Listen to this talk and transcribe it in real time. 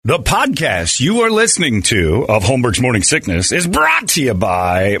The podcast you are listening to of Holmberg's Morning Sickness is brought to you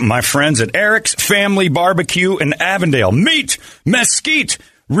by my friends at Eric's Family Barbecue in Avondale. Meet, mesquite,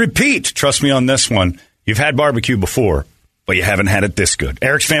 repeat. Trust me on this one. You've had barbecue before, but you haven't had it this good.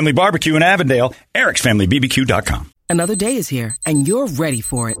 Eric's Family Barbecue in Avondale, ericsfamilybbq.com. Another day is here, and you're ready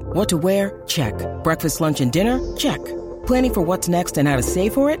for it. What to wear? Check. Breakfast, lunch, and dinner? Check. Planning for what's next and how to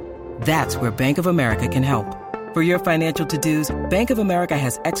save for it? That's where Bank of America can help. For your financial to-dos, Bank of America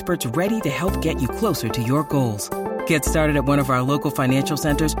has experts ready to help get you closer to your goals. Get started at one of our local financial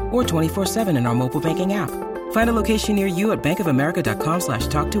centers or 24/7 in our mobile banking app. Find a location near you at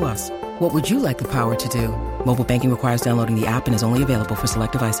bankofamerica.com/talktous. What would you like the power to do? Mobile banking requires downloading the app and is only available for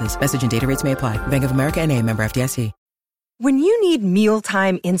select devices. Message and data rates may apply. Bank of America N.A., member FDIC. When you need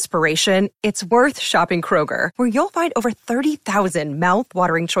mealtime inspiration, it's worth shopping Kroger, where you'll find over 30,000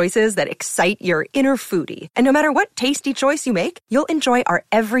 mouth-watering choices that excite your inner foodie. And no matter what tasty choice you make, you'll enjoy our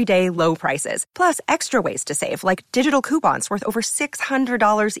everyday low prices, plus extra ways to save, like digital coupons worth over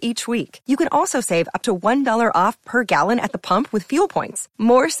 $600 each week. You can also save up to $1 off per gallon at the pump with fuel points.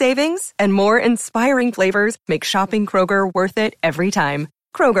 More savings and more inspiring flavors make shopping Kroger worth it every time.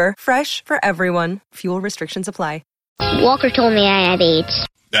 Kroger, fresh for everyone. Fuel restrictions apply. Walker told me I had AIDS.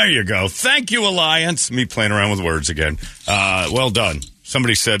 There you go. Thank you, Alliance. Me playing around with words again. Well done.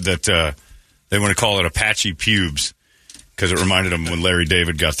 Somebody said that they want to call it Apache pubes because it reminded them when Larry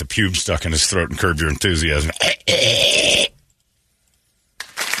David got the pubes stuck in his throat and Curb Your Enthusiasm. It's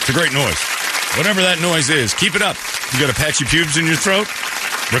a great noise. Whatever that noise is, keep it up. You got Apache pubes in your throat?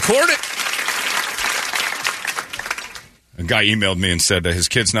 Record it. A guy emailed me and said that his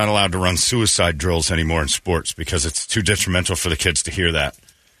kid's not allowed to run suicide drills anymore in sports because it's too detrimental for the kids to hear that.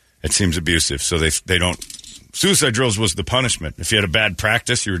 It seems abusive, so they don't. Suicide drills was the punishment. If you had a bad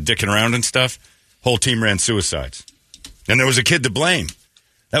practice, you were dicking around and stuff, whole team ran suicides. And there was a kid to blame.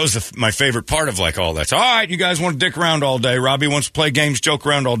 That was my favorite part of like all that. So, all right, you guys want to dick around all day. Robbie wants to play games, joke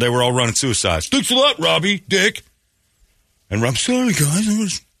around all day. We're all running suicides. Thanks a lot, Robbie, dick. And I'm sorry, guys, I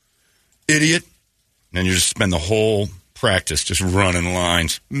was idiot. And you just spend the whole practice just running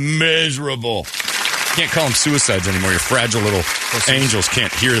lines. Miserable. You can't call them suicides anymore. Your fragile little angels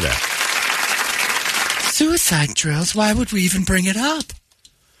can't hear that. Suicide drills? Why would we even bring it up?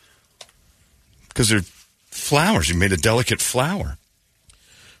 Because they're flowers. You made a delicate flower.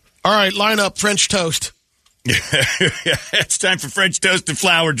 All right, line up French toast. It's time for French toast and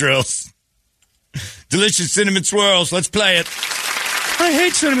flower drills. Delicious cinnamon swirls. Let's play it. I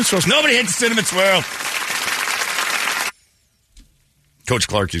hate cinnamon swirls. Nobody hates a cinnamon swirl. Coach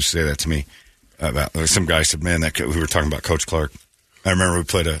Clark used to say that to me. Some guy said, man, we were talking about Coach Clark. I remember we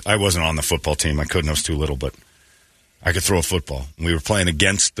played I wasn't on the football team. I couldn't. I was too little, but I could throw a football. We were playing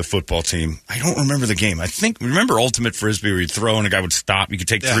against the football team. I don't remember the game. Remember Ultimate Frisbee where you'd throw and a guy would stop? You could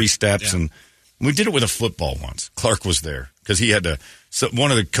take 3 steps. And we did it with a football once. Clark was there because he had to. So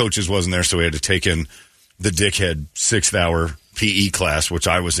one of the coaches wasn't there, so we had to take in the dickhead 6th-hour PE class, which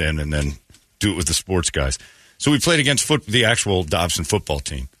I was in, and then do it with the sports guys. So we played against the actual Dobson football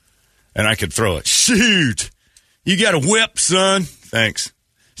team, and I could throw it. Shoot! You got a whip, son. Thanks.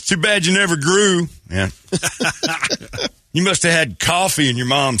 It's too bad you never grew. Yeah. You must have had coffee in your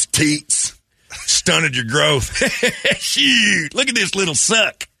mom's teats. Stunted your growth. Shoot! Look at this little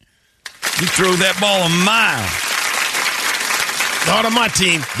suck. You throw that ball a mile. Not on my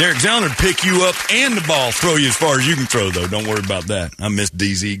team. Derek Zellner would pick you up and the ball, throw you as far as you can throw, though. Don't worry about that. I missed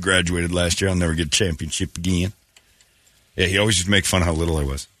DZ, graduated last year. I'll never get a championship again. Yeah, he always used to make fun of how little I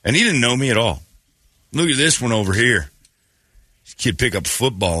was. And he didn't know me at all. Look at this one over here. This kid pick up a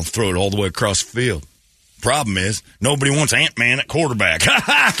football and throw it all the way across the field. Problem is, nobody wants Ant-Man at quarterback. Ha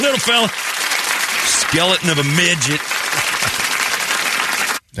ha, little fella. Skeleton of a midget.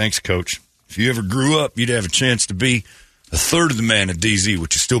 Thanks, Coach. If you ever grew up, you'd have a chance to be a third of the man at DZ,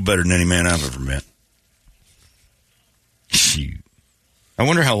 which is still better than any man I've ever met. Shoot. I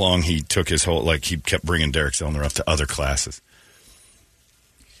wonder how long he took his whole, he kept bringing Derek Zellner up to other classes.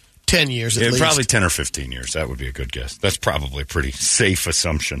 10 years at least. Probably 10 or 15 years. That would be a good guess. That's probably a pretty safe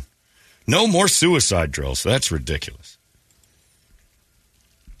assumption. No more suicide drills. That's ridiculous.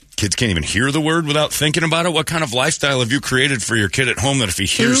 Kids can't even hear the word without thinking about it. What kind of lifestyle have you created for your kid at home that if he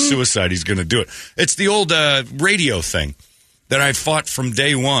hears suicide, he's going to do it? It's the old radio thing that I fought from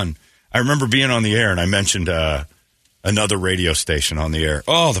day one. I remember being on the air, and I mentioned another radio station on the air.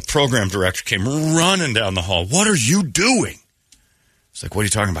 Oh, the program director came running down the hall. What are you doing? It's like, what are you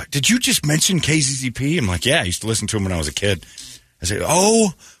talking about? Did you just mention KZZP? I'm like, yeah, I used to listen to him when I was a kid. I say,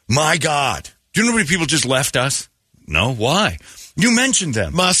 oh, my God. Do you know how many people just left us? No, why? You mentioned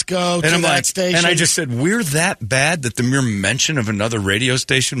them. Must go to that station. And I just said, we're that bad that the mere mention of another radio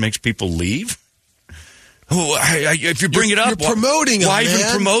station makes people leave? If you bring it up, you're promoting them, why man?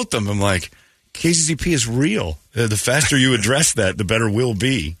 even promote them? I'm like, KCCP is real. The faster you address that, the better we'll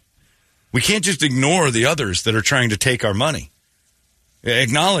be. We can't just ignore the others that are trying to take our money.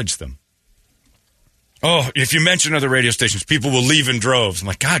 Acknowledge them. Oh, if you mention other radio stations, people will leave in droves. I'm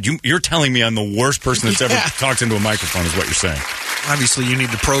like, God, you're telling me I'm the worst person that's ever talked into a microphone is what you're saying. Obviously, you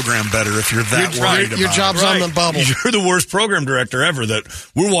need to program better if you're that worried about your job's on the bubble. You're the worst program director ever. That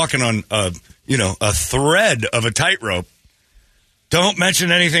we're walking on, a thread of a tightrope. Don't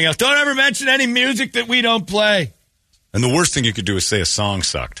mention anything else. Don't ever mention any music that we don't play. And the worst thing you could do is say a song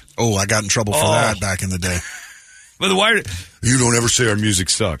sucked. Oh, I got in trouble for that back in the day. But why? You don't ever say our music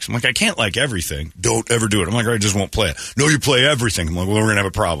sucks. I'm like, I can't like everything. Don't ever do it. I'm like, I just won't play it. No, you play everything. I'm like, well, we're going to have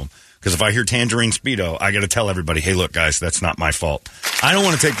a problem. Because if I hear Tangerine Speedo, I got to tell everybody, hey, look, guys, that's not my fault. I don't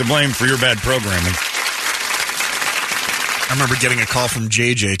want to take the blame for your bad programming. I remember getting a call from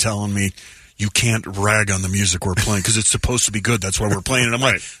JJ telling me, you can't rag on the music we're playing because it's supposed to be good. That's why we're playing it. I'm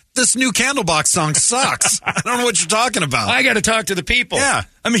like, this new Candlebox song sucks. I don't know what you're talking about. I got to talk to the people. Yeah.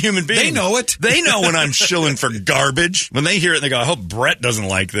 I'm a human being. They know it. They know when I'm shilling for garbage. When they hear it, they go, I hope Brett doesn't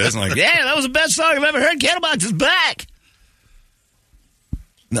like this. I'm like, yeah, that was the best song I've ever heard. Candlebox is back.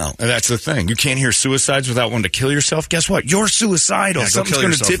 No, and that's the thing. You can't hear suicides without wanting to kill yourself. Guess what? You're suicidal. Yeah, something's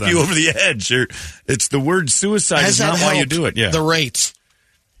going to tip you over the edge. It's the word suicide is not why you do it. Yeah. The rates.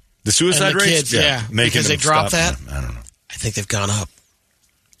 The suicide rates? Kids, yeah. Because they dropped that? I don't know. I think they've gone up.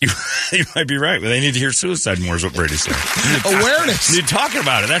 You might be right, but they need to hear suicide more is what Brady's saying. Awareness. You're talking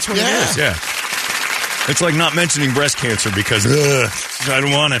about it. That's what it is, yeah. It's like not mentioning breast cancer because, I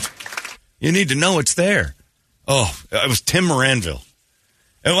don't want it. You need to know it's there. Oh, it was Tim Moranville.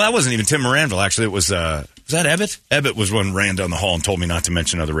 Well, that wasn't even Tim Moranville, actually. It was that Ebbett? Ebbett was one ran down the hall and told me not to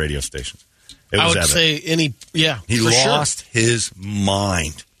mention other radio stations. It was I would Ebbett. say He lost his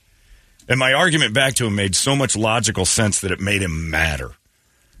mind. And my argument back to him made so much logical sense that it made him madder.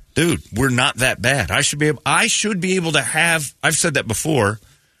 Dude, we're not that bad. I should be able to have, I've said that before,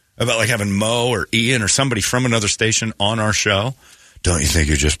 about like having Mo or Ian or somebody from another station on our show. Don't you think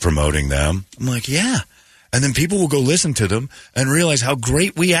you're just promoting them? I'm like, yeah. And then people will go listen to them and realize how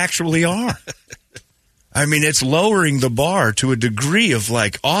great we actually are. I mean, it's lowering the bar to a degree of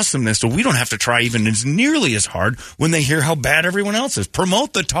like awesomeness, so we don't have to try even as nearly as hard when they hear how bad everyone else is.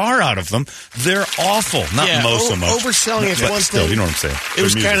 Promote the tar out of them. They're awful. Not most so much. Overselling is one still, thing. you know what I'm saying. It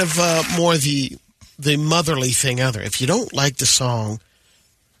was kind of more the motherly thing out there. If you don't like the song,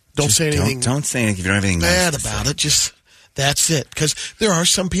 don't say anything. Don't say anything if you don't have anything bad nice about it. Just that's it. Because there are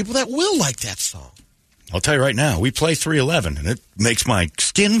some people that will like that song. I'll tell you right now, we play 311, and it makes my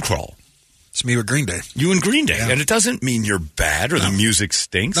skin crawl. It's me with Green Day. You and Green Day. Yeah. And it doesn't mean you're bad or the music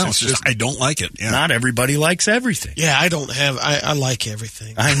stinks. No, it's just I don't like it. Yeah. Not everybody likes everything. Yeah, I like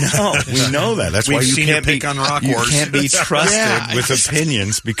everything. I know. We know that. That's why you can't pick on Rock Wars. You can't be trusted with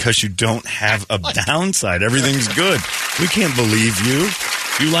opinions because you don't have a downside. Everything's good. We can't believe you.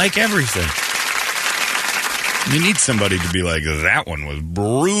 You like everything. You need somebody to be like, that one was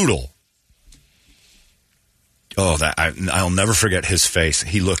brutal. Oh, I'll never forget his face.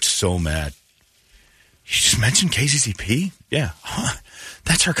 He looked so mad. You just mentioned KCCP? Yeah. Huh.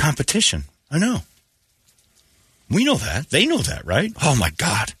 That's our competition. I know. We know that. They know that, right? Oh, my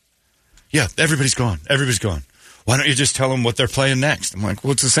God. Yeah, everybody's gone. Everybody's gone. Why don't you just tell them what they're playing next? I'm like,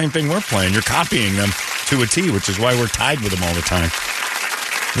 well, it's the same thing we're playing. You're copying them to a T, which is why we're tied with them all the time.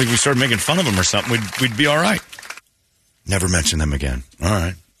 I think if we started making fun of them or something, we'd be all right. Never mention them again. All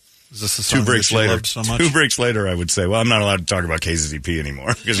right. Is this the song 2 breaks later? So much? 2 breaks later, I would say, well, I'm not allowed to talk about KCCP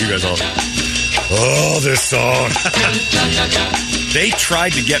anymore because you guys all, oh, this song. They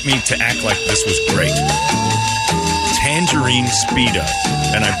tried to get me to act like this was great. Tangerine Speedo.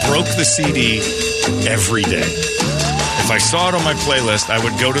 And I broke the CD every day. If I saw it on my playlist, I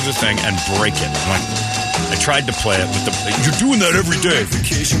would go to the thing and break it. I tried to play it with the. You're doing that every day.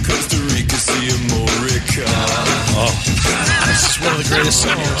 Oh, this is one of the greatest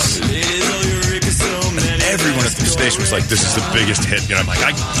songs. And everyone at the station was like, "This is the biggest hit." And I'm like,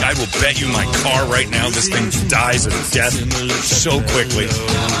 I will bet you my car right now, this thing dies of death so quickly.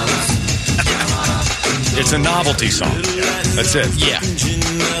 It's a novelty song. That's it. Yeah.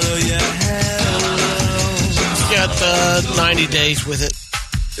 You got 90 days with it.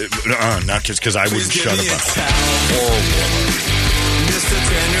 Not because I wouldn't shut up.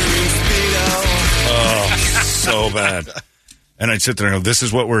 Oh, so bad. And I'd sit there and go, this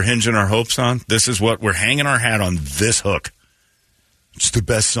is what we're hinging our hopes on? This is what we're hanging our hat on, this hook. It's the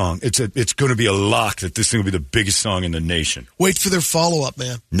best song. It's going to be a lock that this thing will be the biggest song in the nation. Wait for their follow-up,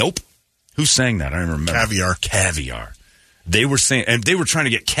 man. Nope. Who sang that? I don't remember. Caviar. They were saying, and they were trying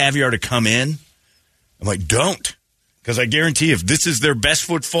to get Caviar to come in. I'm like, don't. Because I guarantee if this is their best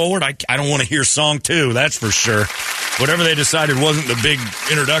foot forward, I don't want to hear song 2, that's for sure. Whatever they decided wasn't the big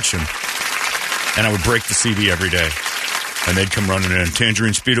introduction. And I would break the CD every day. And they'd come running in.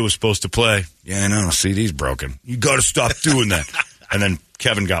 Tangerine Speedo was supposed to play. Yeah, I know, CD's broken. You got to stop doing that. And then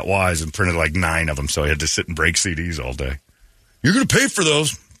Kevin got wise and printed like 9 of them, so he had to sit and break CDs all day. You're going to pay for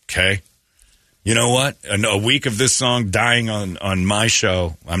those. Okay. You know what? A week of this song dying on my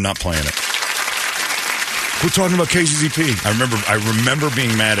show, I'm not playing it. We're talking about KZZP. I remember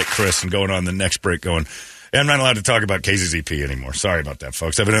being mad at Chris and going on the next break going, hey, I'm not allowed to talk about KZZP anymore. Sorry about that,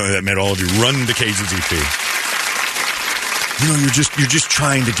 folks. Evidently that made all of you run to KZZP. You know, you're just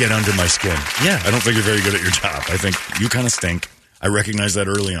trying to get under my skin. Yeah, I don't think you're very good at your job. I think you kind of stink. I recognize that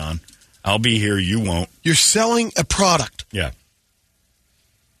early on. I'll be here. You won't. You're selling a product. Yeah.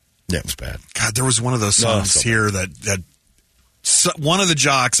 Yeah, it was bad. God, there was one of those songs here that one of the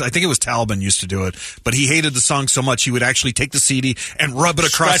jocks, I think it was Talbin, used to do it, but he hated the song so much he would actually take the CD and rub it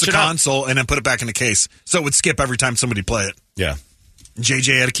across the console and then put it back in the case. So it would skip every time somebody play it. Yeah.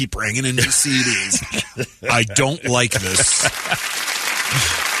 JJ had to keep bringing in new CDs. I don't like this.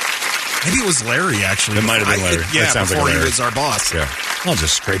 Maybe it was Larry, actually. It might have been Larry. Yeah, sounds before like he was our boss. Yeah. I'll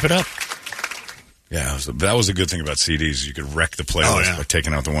just scrape it up. Yeah, that was a good thing about CDs. You could wreck the playlist by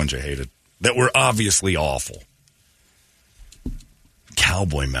taking out the ones you hated that were obviously awful.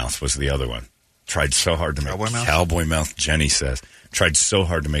 Cowboy Mouth was the other one. Tried so hard to make Cowboy Mouth, Jenny says. Tried so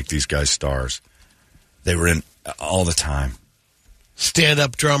hard to make these guys stars. They were in all the time.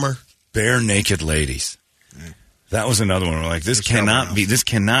 Stand-up drummer. Bare Naked Ladies. That was another one. We're like, this cannot be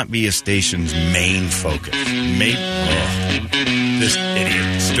a station's main focus. This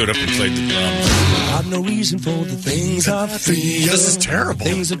idiot stood up and played the drums. I've no reason for the things I feel. This is terrible.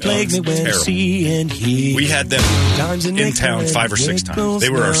 Things that plague me when I see and hear. We had them in town 5 or 6 times. They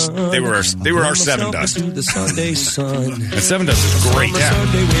were our Seven Dust. The Sunday sun. And Seven Dust is great. Yeah.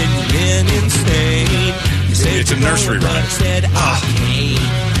 Sunday when you've been insane. It's a nursery rhyme.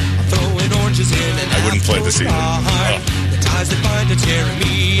 I wouldn't play this either. The ties that bind are tearing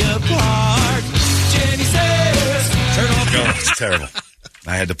me apart. Jenny says, turn off. No, it's terrible.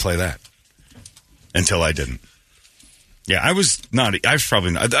 I had to play that until I didn't. Yeah, I was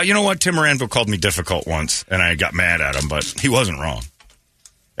probably not. You know what? Tim Moranville called me difficult once, and I got mad at him, but he wasn't wrong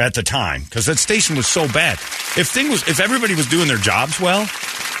at the time because that station was so bad. If everybody was doing their jobs well,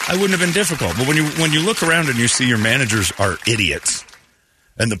 I wouldn't have been difficult. But when you look around and you see your managers are idiots.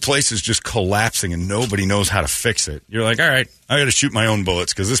 And the place is just collapsing and nobody knows how to fix it. You're like, all right, I got to shoot my own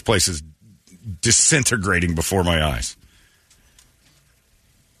bullets because this place is disintegrating before my eyes.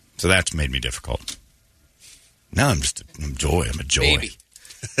 So that's made me difficult. Now I'm a joy. Maybe.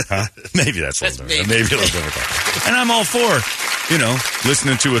 Huh? Maybe that's a little difficult. And I'm all for,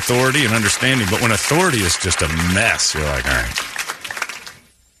 listening to authority and understanding. But when authority is just a mess, you're like, all right.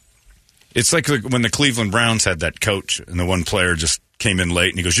 It's like when the Cleveland Browns had that coach and the one player just came in late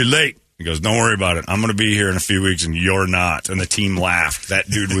and he goes, you're late. He goes, don't worry about it. I'm going to be here in a few weeks and you're not. And the team laughed. That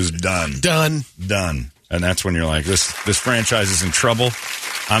dude was done. Done. And that's when you're like, this franchise is in trouble.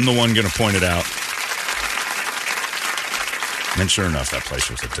 I'm the one going to point it out. And sure enough, that place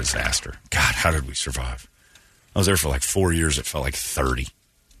was a disaster. God, how did we survive? I was there for like 4 years. It felt like 30.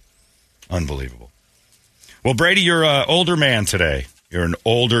 Unbelievable. Well, Brady, you're an older man today. You're an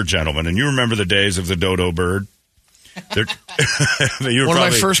older gentleman, and you remember the days of the dodo bird. You were one of my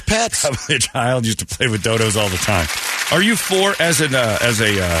first pets. Probably a child used to play with dodos all the time. Are you for as a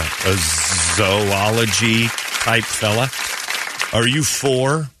zoology type fella? Are you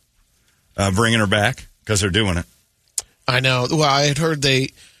for bringing her back because they're doing it? I know. Well, I had heard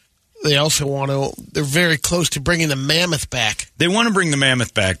they also want to. They're very close to bringing the mammoth back. They want to bring the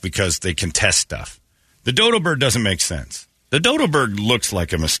mammoth back because they can test stuff. The dodo bird doesn't make sense. The dodo bird looks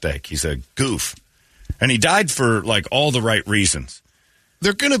like a mistake. He's a goof. And he died for, like, all the right reasons.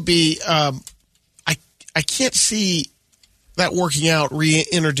 They're going to be I can't see that working out,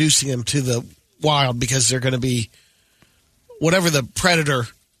 reintroducing him to the wild, because they're going to be whatever the predator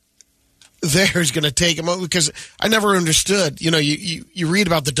there is going to take him over. Because I never understood. You read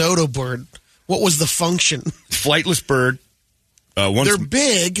about the dodo bird. What was the function? Flightless bird. They're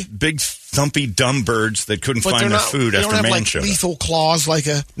big, thumpy, dumb birds that couldn't find their food after man showed up. They don't have like lethal claws like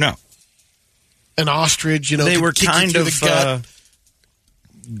an ostrich. They were kind of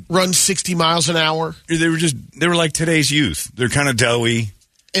run 60 miles an hour. They were like today's youth. They're kind of doughy.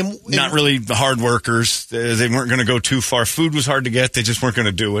 Not really the hard workers. They weren't going to go too far. Food was hard to get. They just weren't going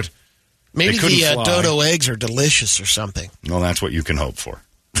to do it. Maybe the dodo eggs are delicious or something. Well, that's what you can hope for,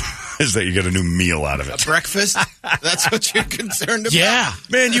 is that you get a new meal out of it. A breakfast? That's what you're concerned about? Yeah.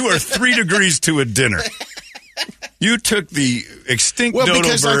 Man, you are 3 degrees to a dinner. You took the extinct dodo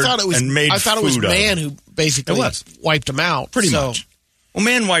bird and made food. I thought it was man who basically wiped them out. Pretty much. Well,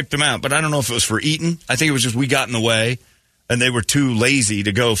 man wiped them out, but I don't know if it was for eating. I think it was just we got in the way, and they were too lazy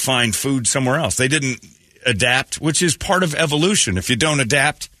to go find food somewhere else. They didn't adapt, which is part of evolution. If you don't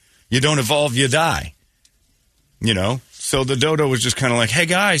adapt, you don't evolve, you die. You know? So the dodo was just kind of like, hey,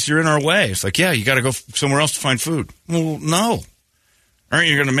 guys, you're in our way. It's like, yeah, you got to go somewhere else to find food. Well, no. Aren't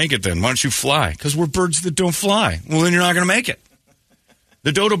you going to make it then? Why don't you fly? Because we're birds that don't fly. Well, then you're not going to make it.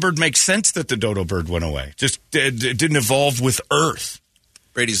 The dodo bird makes sense that the dodo bird went away. Just it didn't evolve with Earth.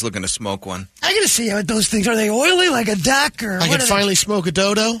 Brady's looking to smoke one. I got to see how those things, are they oily like a duck? Or I can finally smoke a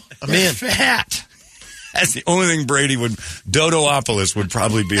dodo? I'm in. Fat. That's the only thing Brady would... Dodoopolis would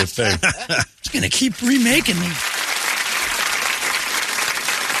probably be a thing. It's going to keep remaking me.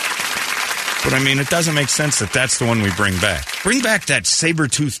 But, I mean, it doesn't make sense that that's the one we bring back. Bring back that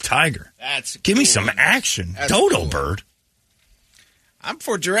saber-toothed tiger. Give me some action. That's dodo bird. I'm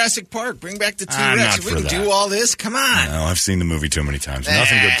for Jurassic Park. Bring back the I'm not T-Rex. for We can that. do all this. Come on. No, I've seen the movie too many times.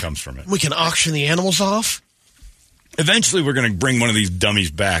 Nothing good comes from it. We can auction the animals off. Eventually, we're going to bring one of these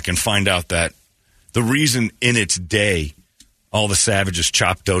dummies back and find out that the reason in its day all the savages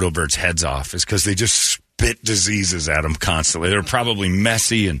chopped dodo birds' heads off is because they just spit diseases at them constantly. They're probably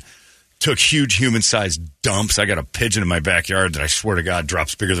messy and took huge human-sized dumps. I got a pigeon in my backyard that I swear to God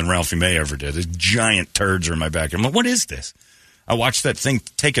drops bigger than Ralphie May ever did. These giant turds are in my backyard. I'm like, what is this? I watched that thing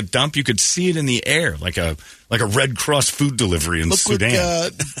take a dump. You could see it in the air, like a Red Cross food delivery in Sudan.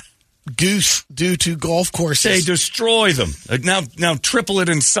 Look what goose do to golf courses. They destroy them. Now triple it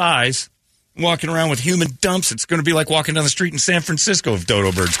in size. Walking around with human dumps, it's going to be like walking down the street in San Francisco if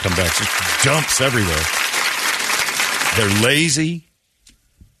dodo birds come back. Just dumps everywhere. They're lazy.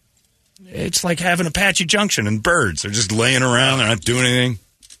 It's like having Apache Junction and birds. They're just laying around. They're not doing anything.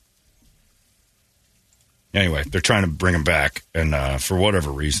 Anyway, they're trying to bring them back, and for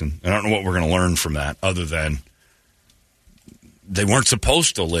whatever reason, I don't know what we're going to learn from that other than they weren't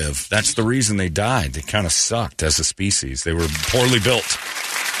supposed to live. That's the reason they died. They kind of sucked as a species. They were poorly built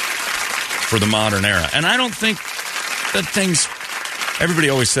for the modern era. And I don't think that things... Everybody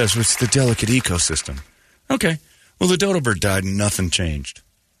always says, well, it's the delicate ecosystem. Okay. Well, the dodo bird died and nothing changed.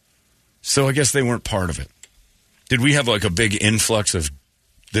 So I guess they weren't part of it. Did we have like a big influx of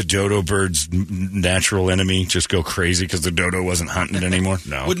the dodo bird's natural enemy just go crazy because the dodo wasn't hunting anymore?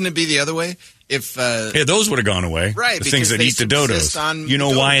 No. Wouldn't it be the other way? If yeah, those would have gone away. Right. The things that eat the dodos. You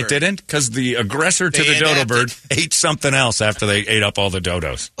know why it didn't? Because the aggressor to the dodo bird ate something else after they ate up all the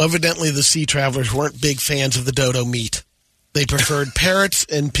dodos. Evidently, the sea travelers weren't big fans of the dodo meat. They preferred parrots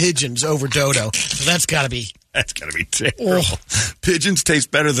and pigeons over dodo. So that's got to be... That's got to be terrible. Oh. Pigeons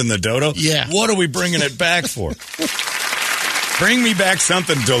taste better than the dodo? Yeah. What are we bringing it back for? Bring me back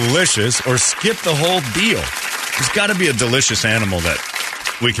something delicious or skip the whole deal. There's got to be a delicious animal that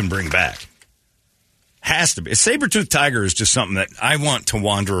we can bring back. Has to be. A saber-toothed tiger is just something that I want to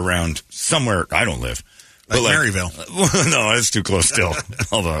wander around somewhere I don't live. Like Maryville. No, it's too close still.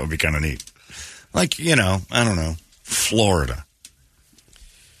 Although that would be kind of neat. Like, I don't know, Florida.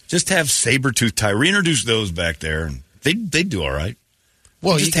 Just have saber-toothed tiger. Reintroduce those back there, and they'd do all right.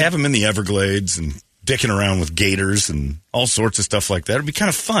 Well, just have them in the Everglades and dicking around with gators and all sorts of stuff like that. It'd be kind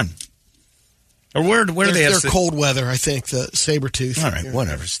of fun. Or where do they have... They're cold weather, I think, the saber-tooth. All right,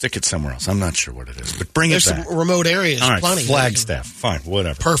 whatever. Stick it somewhere else. I'm not sure what it is, but bring There's it back. There's some remote areas. All right, plenty. Flagstaff. Fine,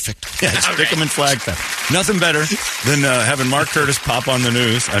 whatever. Perfect. Yeah, stick them in Flagstaff. Nothing better than having Mark Curtis pop on the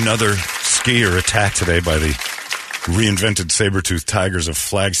news. Another skier attacked today by the reinvented saber-toothed tigers of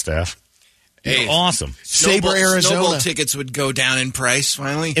Flagstaff. Hey, awesome. Sabre, Arizona. Snowball tickets would go down in price,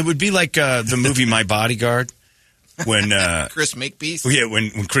 finally. It would be like the movie My Bodyguard. When Chris Makepeace? Yeah,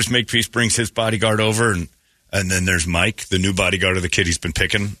 when Chris Makepeace brings his bodyguard over, and then there's Mike, the new bodyguard of the kid he's been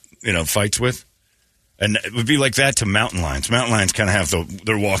picking, fights with. And it would be like that to mountain lions. Mountain lions kind of have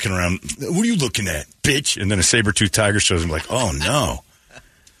they're walking around, what are you looking at, bitch? And then a saber-toothed tiger shows them like, oh, no.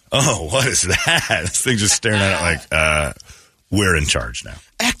 Oh, what is that? This thing's just staring at it like, we're in charge now.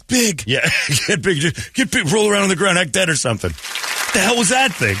 Act big. Yeah, get big. Get big, roll around on the ground, act dead or something. What the hell was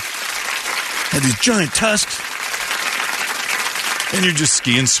that thing? Had these giant tusks. And you're just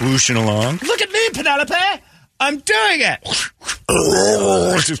skiing, swooshing along. Look at me, Penelope. I'm doing it.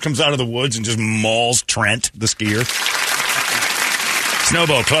 It just comes out of the woods and just mauls Trent, the skier.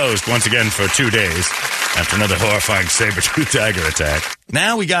 Snowball closed once again for 2 days after another horrifying saber-toothed tiger attack.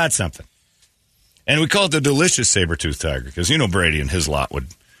 Now we got something. And we call it the delicious saber-toothed tiger because, Brady and his lot would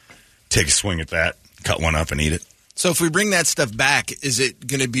take a swing at that, cut one up and eat it. So if we bring that stuff back, is it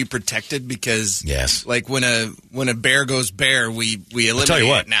going to be protected? Because yes, like when a bear goes bare, we eliminate I'll tell you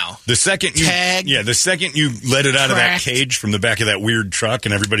what, it now. The second you let it out of that cage from the back of that weird truck,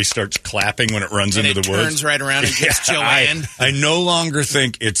 and everybody starts clapping when it runs into the woods, turns right around and gets Joanne. I no longer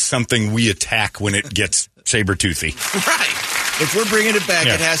think it's something we attack when it gets saber-toothy. Right. If we're bringing it back,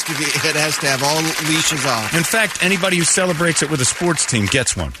 it has to have all leashes off. In fact, anybody who celebrates it with a sports team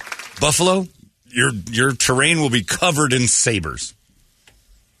gets one. Buffalo, your terrain will be covered in sabers.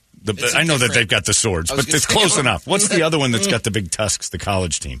 I know that they've got the swords, but it's close enough. What's the other one that's got the big tusks, the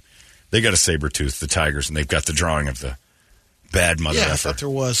college team? They got a saber tooth, the Tigers, and they've got the drawing of the bad mother effer. I thought there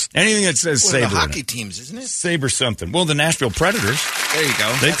was. Anything that says saber. The hockey teams, isn't it? Saber something. Well, the Nashville Predators. There you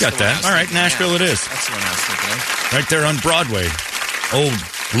go. They've got that. All right, Nashville it is. That's the one I was thinking of. Right there on Broadway. Old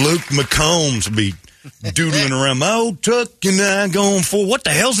Luke McCombs will be doodling around. My old truck and I going for what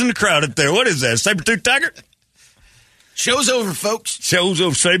the hell's in the crowd up there? What is that? Saber-toothed tiger? Show's over, folks. Show's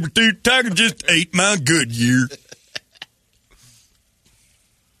over. Saber-toothed tiger just ate my Goodyear.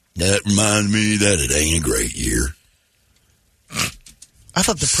 That reminds me that it ain't a great year. I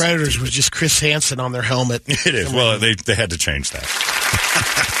thought the Predators was just Chris Hansen on their helmet. It is. Well, they had to change that.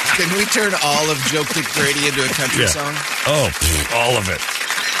 Can we turn all of Joe Dick Brady into a country song? Oh, all of it.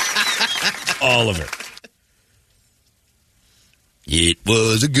 All of it. It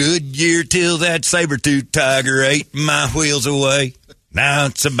was a good year till that saber-toothed tiger ate my wheels away. Now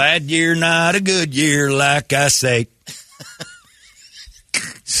it's a bad year, not a good year, like I say.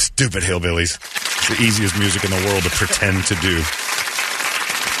 Stupid hillbillies. It's the easiest music in the world to pretend to do.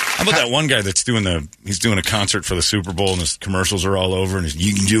 How about that one guy that's doing a concert for the Super Bowl and his commercials are all over and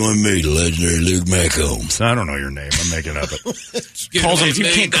you can join me, the legendary Luke McCombs. I don't know your name. I'm making up it. You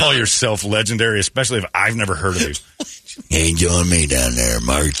can't call yourself legendary, especially if I've never heard of you. Hey, join me down there at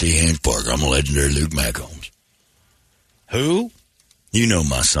Margaret T. Haynes Park. I'm a legendary Luke McCombs. Who? You know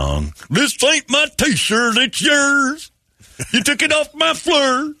my song. This ain't my T-shirt, it's yours. You took it off my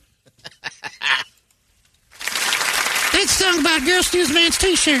floor. That song about Girl Steals Man's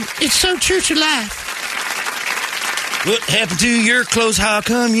T-shirt. It's so true to life. What happened to your clothes? How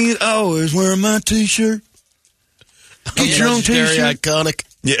come you always wear my T-shirt? Get your own T-shirt. Very iconic.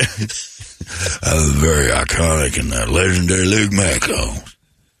 Yeah. I was very iconic in that legendary Luke McCombs.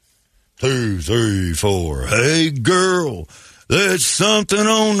 2, 3, 4. Hey, girl, there's something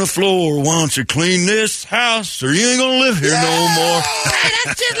on the floor. Why don't you clean this house or you ain't going to live here no more.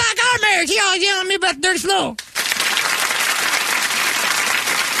 That's just like our marriage. He always yelling at me about the dirty floor.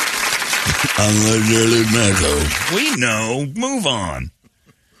 I'm legendary Luke McCombs. We know. Move on.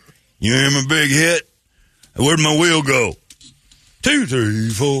 You hear my big hit? Where'd my wheel go? 2, 3,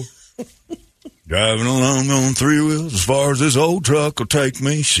 4. Driving along on 3 wheels. As far as this old truck will take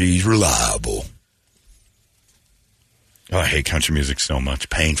me, she's reliable. Oh, I hate country music so much.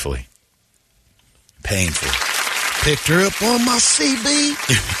 Painfully. Picked her up on my CB.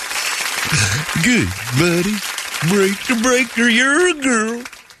 Good, buddy. Breaker, you're a girl.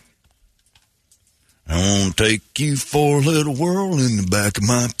 I want to take you for a little whirl in the back of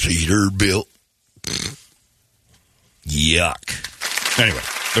my Peterbilt. Yuck. Anyway,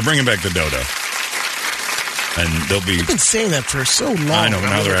 they're bringing back the dodo. And they'll be... I've been saying that for so long. I know, but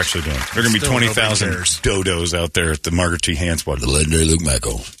now they're actually doing it. There are going to be 20,000 dodos out there at the Margaret T. Haynes Park. The legendary Luke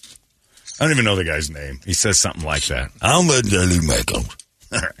McCombs. I don't even know the guy's name. He says something like that. I'm legendary Luke McCombs.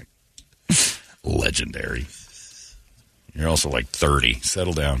 All right. Legendary. You're also like 30.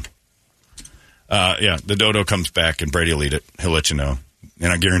 Settle down. Yeah, the dodo comes back and Brady will eat it. He'll let you know.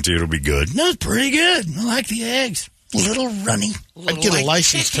 And I guarantee it'll be good. That's pretty good. I like the eggs. A little runny. I'd get a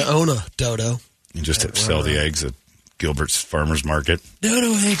license to own a dodo. You just have to sell the eggs at Gilbert's Farmer's Market.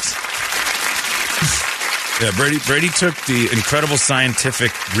 Dodo eggs. Yeah, Brady took the incredible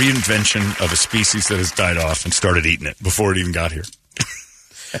scientific reinvention of a species that has died off and started eating it before it even got here.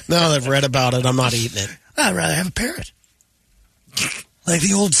 Now that I've read about it, I'm not eating it. I'd rather have a parrot. Like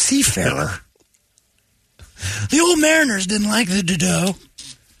the old seafarer. The old mariners didn't like the dodo.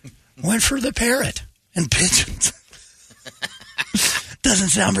 Went for the parrot and pigeons. Doesn't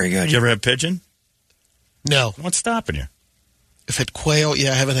sound very good. You ever have pigeon? No. What's stopping you? I've had quail.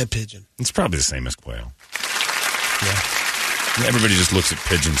 Yeah, I haven't had pigeon. It's probably the same as quail. Yeah. Everybody just looks at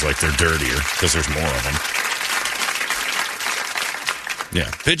pigeons like they're dirtier because there's more of them. Yeah,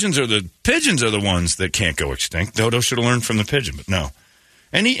 pigeons are the ones that can't go extinct. Dodo should have learned from the pigeon, but no.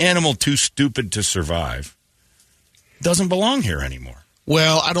 Any animal too stupid to survive doesn't belong here anymore.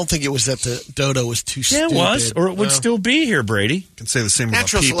 Well, I don't think it was that the dodo was too Yeah, stupid. it was, or it would still be here, Brady. You can say the same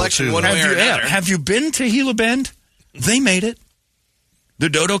Natural about people, selection, too. one way or another. Have you been to Gila Bend? They made it. The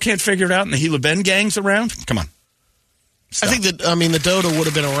dodo can't figure it out, and the Gila Bend gang's around? Come on. I think the dodo would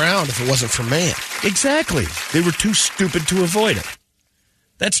have been around if it wasn't for man. Exactly. They were too stupid to avoid it.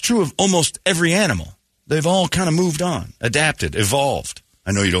 That's true of almost every animal. They've all kind of moved on, adapted, evolved.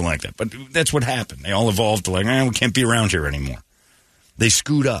 I know you don't like that, but that's what happened. They all evolved to we can't be around here anymore. They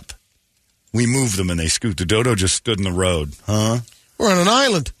scoot up. We moved them and they scoot. The dodo just stood in the road. Huh? We're on an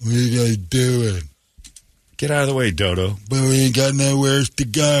island. What are you guys doing? Get out of the way, dodo. But we ain't got nowhere to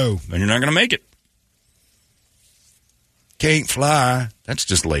go. And you're not going to make it. Can't fly. That's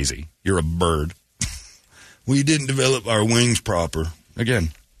just lazy. You're a bird. We didn't develop our wings proper. Again,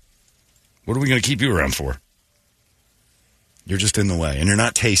 what are we going to keep you around for? You're just in the way, and you're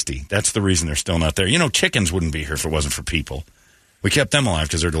not tasty. That's the reason they're still not there. You know, chickens wouldn't be here if it wasn't for people. We kept them alive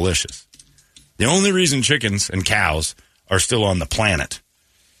because they're delicious. The only reason chickens and cows are still on the planet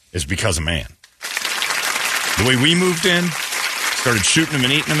is because of man. The way we moved in, started shooting them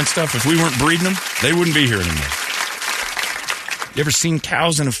and eating them and stuff, if we weren't breeding them, they wouldn't be here anymore. You ever seen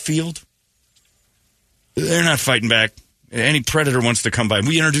cows in a field? They're not fighting back. Any predator wants to come by.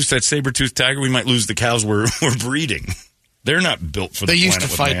 We introduced that saber-toothed tiger, we might lose the cows we're breeding. They're not built for the planet. They used to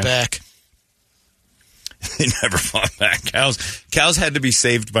fight back. They never fought back. Cows had to be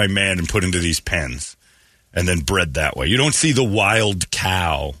saved by man and put into these pens and then bred that way. You don't see the wild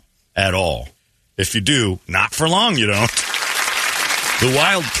cow at all. If you do, not for long you don't. The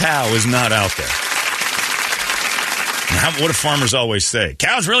wild cow is not out there. Now, what do farmers always say?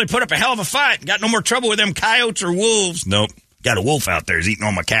 Cows really put up a hell of a fight. Got no more trouble with them coyotes or wolves. Nope. Got a wolf out there. He's eating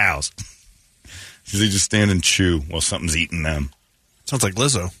all my cows. Because they just stand and chew while something's eating them. Sounds like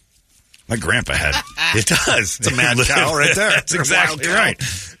Lizzo. My grandpa had. It does. It's a mad cow right there. That's exactly right.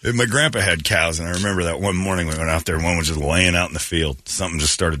 My grandpa had cows, and I remember that one morning we went out there, one was just laying out in the field. Something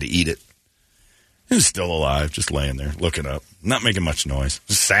just started to eat it. It was still alive, just laying there, looking up, not making much noise.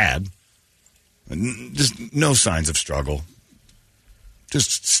 Just sad. Just no signs of struggle.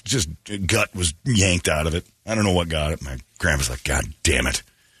 Just gut was yanked out of it. I don't know what got it. My grandpa's like, God damn it.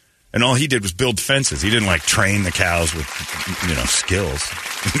 And all he did was build fences. He didn't, train the cows with, skills.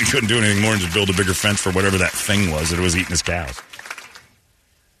 He couldn't do anything more than just build a bigger fence for whatever that thing was that was eating his cows.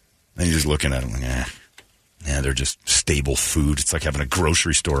 And he's just looking at them like, yeah, they're just stable food. It's like having a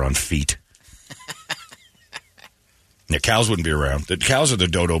grocery store on feet. Yeah, cows wouldn't be around. The cows are the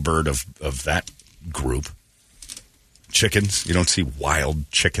dodo bird of that group. Chickens, you don't see wild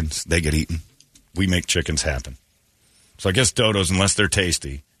chickens. They get eaten. We make chickens happen. So I guess dodos, unless they're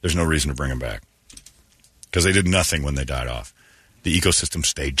tasty, there's no reason to bring them back. Because they did nothing when they died off. The ecosystem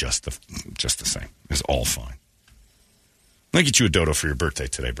stayed just the same. It's all fine. Let me get you a dodo for your birthday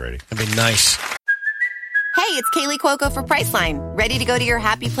today, Brady. That'd be nice. Hey, it's Kaylee Cuoco for Priceline. Ready to go to your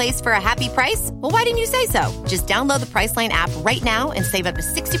happy place for a happy price? Well, why didn't you say so? Just download the Priceline app right now and save up to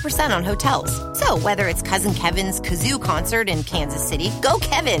 60% on hotels. So whether it's Cousin Kevin's Kazoo Concert in Kansas City, go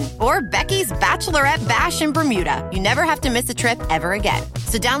Kevin, or Becky's Bachelorette Bash in Bermuda, you never have to miss a trip ever again.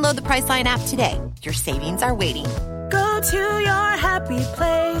 So download the Priceline app today. Your savings are waiting. Go to your happy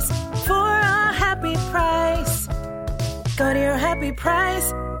place for a happy price. Go to your happy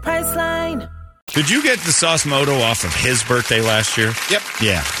price, Priceline. Did you get the Sauce Moto off of his birthday last year? Yep.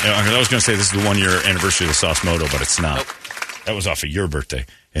 Yeah. I was going to say this is the 1-year anniversary of the Sauce Moto, but it's not. Nope. That was off of your birthday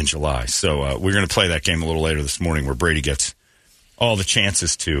in July. So we're going to play that game a little later this morning where Brady gets all the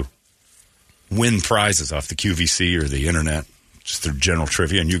chances to win prizes off the QVC or the internet, just through general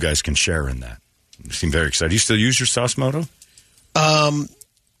trivia, and you guys can share in that. You seem very excited. You still use your Sauce Moto?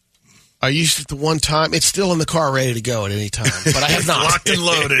 I used it the one time. It's still in the car ready to go at any time, but I have not. Locked and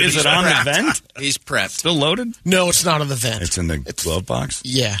loaded. Is it on the vent? He's prepped. Still loaded? No, it's not on the vent. It's in the glove box?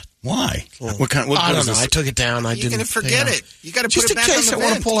 Yeah. Why? What I don't know. this? I took it down. You're going to forget it. You got to put just it back in on case the I want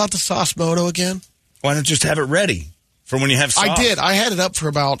to vent. pull out the Sauce Moto again. Why not just have it ready for when you have sauce? I did. I had it up for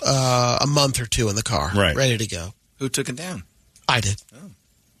about a month or two in the car, Right. ready to go. Who took it down? I did.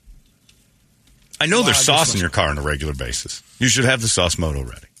 I know there's I sauce just in your car on a regular basis. You should have the Sauce Moto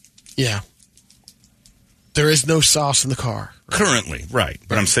ready. Yeah. There is no sauce in the car. Currently, right.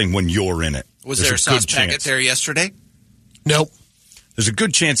 But I'm saying when you're in it. Was there's there a sauce good packet chance. there yesterday? Nope. There's a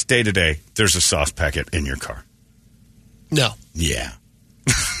good chance day to day there's a sauce packet in your car. No. Yeah.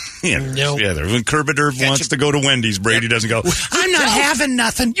 Yeah, Nope. yeah. When Kerbider wants to go to Wendy's, Brady doesn't go, I'm not having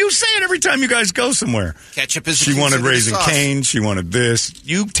nothing. You say it every time you guys go somewhere. Ketchup is She wanted considered a Raising sauce. Cane. She wanted this.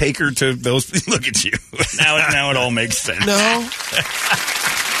 You take her to those. Look at you. Now it all makes sense. No.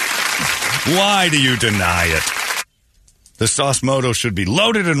 Why do you deny it? The Sauce Moto should be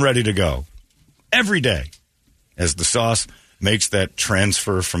loaded and ready to go every day as the sauce makes that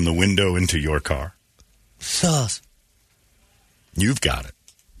transfer from the window into your car. Sauce. You've got it.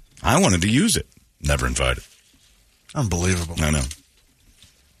 I wanted to use it. Never invited. Unbelievable. I know.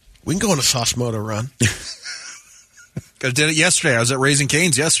 We can go on a Sauce Moto run. I did it yesterday. I was at Raising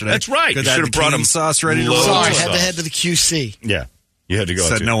Cane's yesterday. That's right. You should have brought him sauce ready to roll. Sorry, I had to head to the QC. Yeah. You had to go.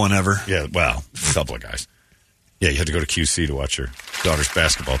 Said no one ever. Yeah, well, a couple of guys. Yeah, you had to go to QC to watch your daughter's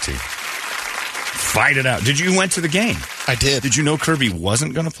basketball team fight it out. You went to the game? I did. Did you know Kirby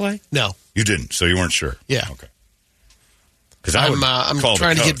wasn't going to play? No. You didn't, so you weren't sure? Yeah. Okay. Because I'm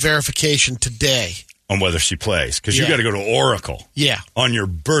trying to get verification today on whether she plays, because you got to go to Oracle. Yeah. On your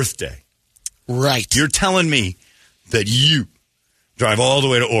birthday. Right. You're telling me that you drive all the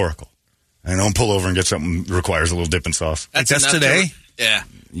way to Oracle and don't pull over and get something that requires a little dipping sauce. That's today? Yeah.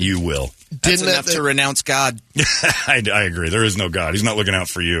 You will. That's enough to renounce God. I agree. There is no God. He's not looking out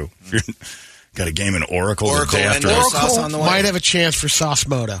for you. If you're got a game in Oracle the day after. Oracle might have a chance for Sauce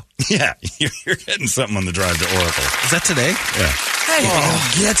Moto. Yeah, you're getting something on the drive to Oracle. Is that today? Yeah. Hey,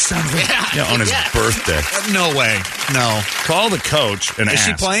 he'll get something. Yeah, on his birthday. No way. No. Call the coach and ask. Is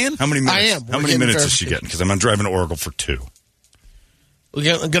she playing? How many minutes? I am. How many minutes is she getting? Because I'm driving to Oracle for 2. I'm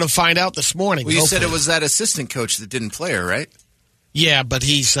going to find out this morning. Well, you said it was that assistant coach that didn't play her, right? Yeah, but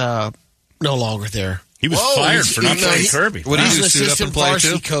he's no longer there. He was fired for not playing Kirby. What do you He's do, an suit up assistant and play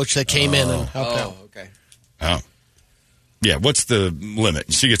varsity too? coach that came in and helped out. Okay. Oh. Yeah, what's the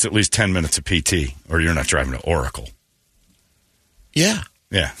limit? She gets at least 10 minutes of PT, or you're not driving to Oracle. Yeah.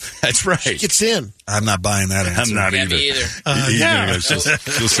 Yeah, that's right. She gets in. I'm not buying that answer. I'm not either. Yeah. She'll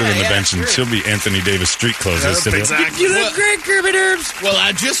sit on the bench and she'll be Anthony Davis street clothes. Exactly. You look great, Kirby Derbs. Well,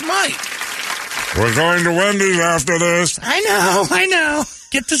 I just might. We're going to Wendy's after this. I know.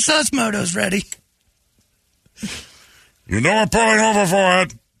 Get the Sauce Motos ready. You know I'm pulling over for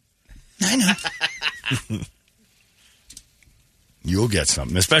it. I know. You'll get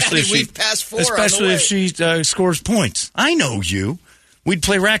something, especially Daddy, we've passed 4 especially on the if she scores points. I know you. We'd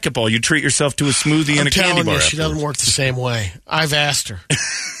play racquetball. You'd treat yourself to a smoothie and a candy bar. She doesn't work the same way. I've asked her.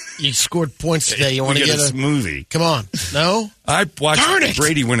 You scored points today. You want to get a smoothie? Come on. No? I watched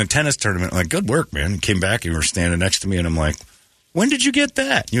Brady win a tennis tournament. I'm like, good work, man. He came back and you were standing next to me, and I'm like, when did you get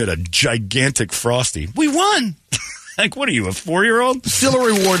that? You had a gigantic Frosty. We won. Like, what are you, a 4-year-old? Still a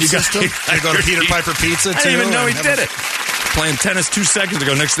reward system. You go to Peter Piper Pizza, too? I didn't even know he did it. Playing tennis 2 seconds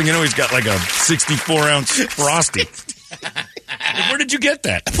ago. Next thing you know, he's got like a 64-ounce Frosty. Where did you get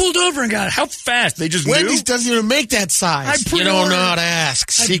that? I pulled over and got it. How fast? They just Wendy's knew? doesn't even make that size. You don't know how to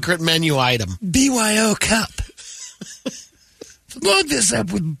ask. Secret menu item. BYO cup. Load this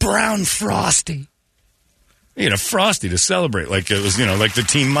up with brown Frosty. You had a Frosty to celebrate. Like it was, like the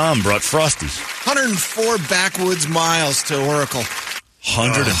team mom brought Frosties. 104 backwoods miles to Oracle.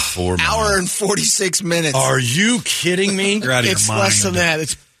 104 miles. Hour and 46 minutes. Are you kidding me? You're out of It's your mind. less than that.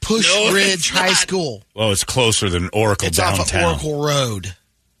 It's Push Ridge High School. Well, it's closer than Oracle It's downtown. off of Oracle Road.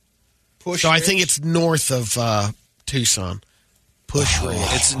 Push So I Ridge? think it's north of Tucson. Push Ridge.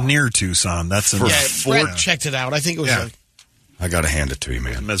 It's near Tucson. That's in Brett checked it out. I think it was I got to hand it to you,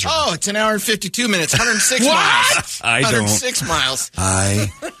 man. miserable. Oh, it's an hour and 52 minutes. 106 miles. I don't. 106 miles.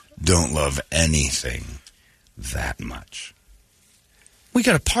 I don't love anything that much. We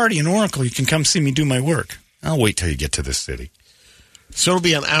got a party in Oracle. You can come see me do my work. I'll wait till you get to this city. So it'll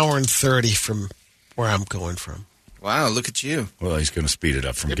be an hour and 30 from where I'm going from. Wow, look at you. Well, he's going to speed it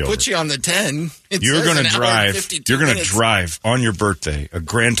up from It Gilbert. puts you on the 10. You're going to drive. You're going to minutes. drive on your birthday a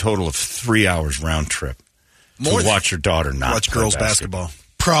grand total of 3 hours round trip More to than- watch your daughter not Watch play girls basketball.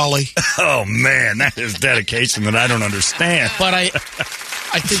 Probably. Oh man, that is dedication that I don't understand. But I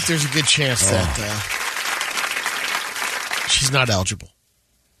think there's a good chance that she's not eligible.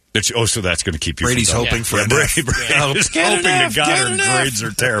 So that's going to keep you. Brady's from hoping for Brady enough. is hoping to God her grades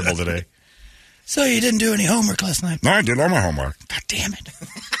are terrible today. So you didn't do any homework last night? No, I did all my homework. God damn it.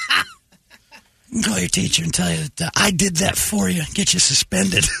 You can call your teacher and tell you that I did that for you. Get you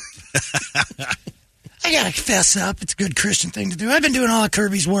suspended. I got to fess up. It's a good Christian thing to do. I've been doing all of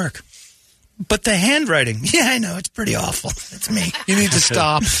Kirby's work. But the handwriting, yeah, I know. It's pretty awful. It's me. You need to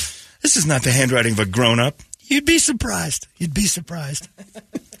stop. This is not the handwriting of a grown-up. You'd be surprised. You'd be surprised.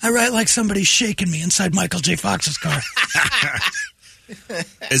 I write like somebody's shaking me inside Michael J. Fox's car.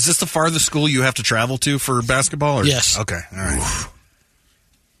 Is this the farthest school you have to travel to for basketball? Or? Yes. Okay. All right.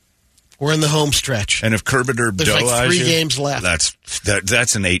 We're in the home stretch. And if Kerbider There's like doe-eyes 3 you, games left.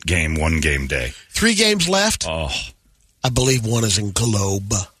 That's an 8-game, 1-game day. 3 games left. Oh, I believe one is in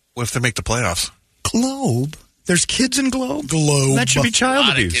Globe. What if they make the playoffs? Globe. There's kids in Globe. Globe. That should be child A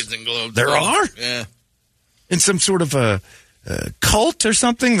lot of abuse. kids in Globe. There are? Yeah. in some sort of a cult or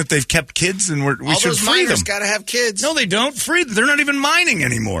something that they've kept kids and we All should those free them. miners got to have kids. No, they don't. Free them. They're not even mining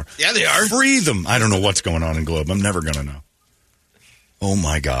anymore. Yeah, they are. Free them. I don't know what's going on in Globe. I'm never going to know. Oh,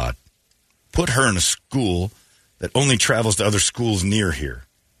 my God. Put her in a school that only travels to other schools near here.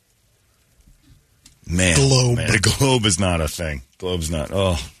 Man. Globe. Man, the Globe is not a thing. Globe's not.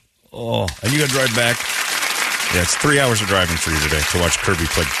 Oh. And you got to drive back? Yeah, it's 3 hours of driving for you today to watch Kirby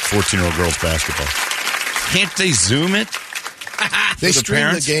play 14-year-old girls basketball. Can't they Zoom it? They stream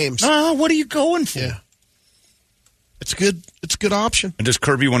parents? the games. Oh, what are you going for? Yeah. It's good. It's a good option. And does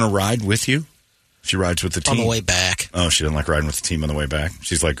Kirby want to ride with you? She rides with the team. On the way back. Oh, she doesn't like riding with the team on the way back?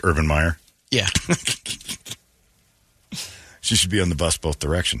 She's like Urban Meyer? Yeah. She should be on the bus both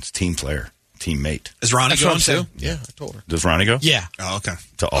directions. Team player. Teammate. Is Ronnie That's what going I'm saying. too? Yeah, I told her. Does Ronnie go? Yeah. Oh, okay.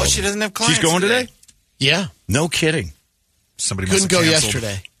 To all of she them. doesn't have clients She's going today? Yeah. No kidding. Somebody Couldn't must have go canceled.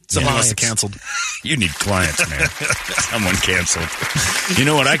 yesterday. Somebody must have Clients. canceled. You need clients, man. Someone canceled. You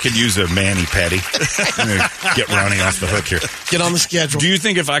know what? I could use a mani-pedi. I'm going to get Ronnie off the hook here. Get on the schedule. Do you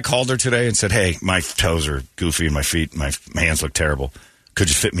think if I called her today and said, hey, my toes are goofy and my feet, my hands look terrible, could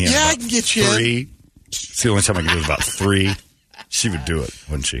you fit me in? Yeah, about I can get you in. 3? It's the only time I can do it about 3. She would do it,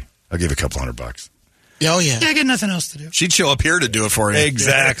 wouldn't she? I'll give you a couple $100. Oh, yeah. Yeah, I got nothing else to do. She'd show up here to do it for you.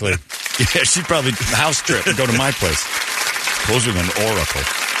 Exactly. Yeah, she'd probably house trip and go to my place. Closer than Oracle.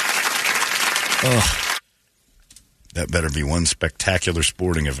 Oh, that better be one spectacular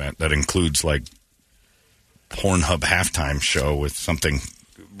sporting event that includes like Pornhub halftime show with something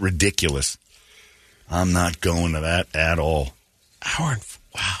ridiculous. I'm not going to that at all. Wow.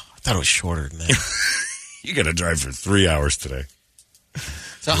 I thought it was shorter than that. You got to drive for 3 hours today.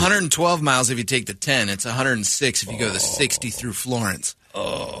 It's 112 miles if you take the 10. It's 106 if you go the 60 through Florence.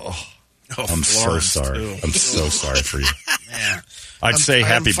 I'm so sorry. too. I'm so sorry for you. Man. I'd say I'm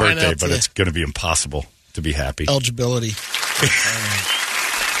happy fine birthday, out but to it's going to be impossible to be happy. Eligibility.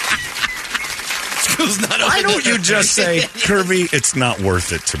 School's not open. Why don't you just say, Kirby, it's not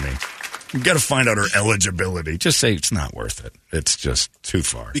worth it to me? You've got to find out her eligibility. Just say it's not worth it. It's just too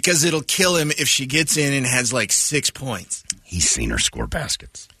far. Because it'll kill him if she gets in and has like 6 points. He's seen her score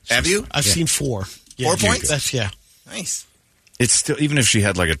baskets. Have you? I've seen 4. 4 points? That's, yeah. Nice. It's still, even if she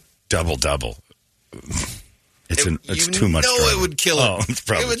had like a double-double, it's too much No, drama. it would kill him. Oh, it's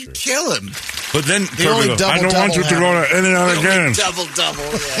probably it would true. kill him. But then The only Kirby goes, I don't double-double want you to go to any other games. Double.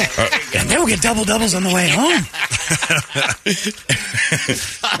 Yeah. And they'll get double-doubles on the way home.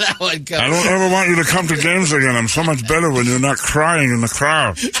 That would go. I don't ever want you to come to games again. I'm so much better when you're not crying in the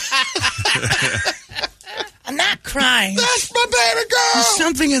crowd. I'm not crying. That's my baby girl. There's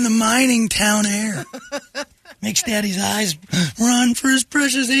something in the mining town air. Makes Daddy's eyes run for his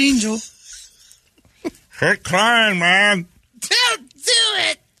precious angel. Quit crying, man. Don't do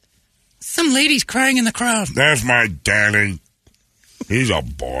it. Some lady's crying in the crowd. There's my daddy. He's a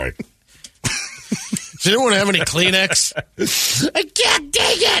boy. Does anyone have any Kleenex? I can't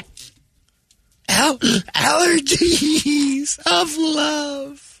take it. Allergies of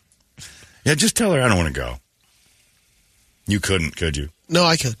love. Yeah, just tell her I don't want to go. You couldn't, could you? No,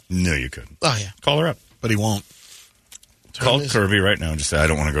 I could. No, you couldn't. Oh, yeah. Call her up. But he won't. Call Kirby right now and just say, I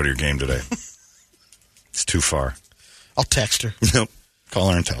don't want to go to your game today. It's too far. I'll text her. Nope. Call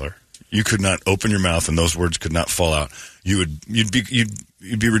her and tell her. You could not open your mouth and those words could not fall out. You'd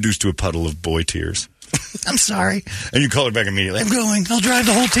be reduced to a puddle of boy tears. I'm sorry. And you call her back immediately. I'm going. I'll drive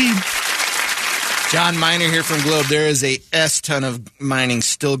the whole team. John Miner here from Globe. There is a ton of mining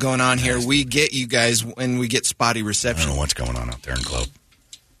still going on here. We get you guys when we get spotty I reception. don't know what's going on out there in Globe.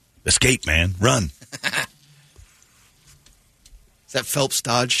 Escape, man. Run. Is that Phelps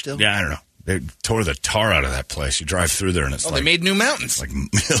Dodge still? Yeah, I don't know. They tore the tar out of that place. You drive through there and it's Oh, like... they made new mountains. Like,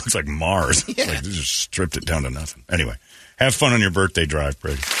 it looks like Mars. Yeah. Like, they just stripped it down to nothing. Anyway, have fun on your birthday drive,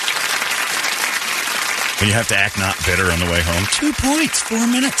 Brady. And you have to act not bitter on the way home. 2 points, 4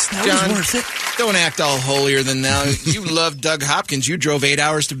 minutes. That John, was worth it. Don't act all holier than thou. You love Doug Hopkins. You drove 8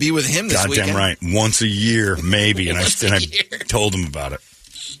 hours to be with him this Goddamn weekend. right. Once a year, maybe. And I Once a year. told him about it.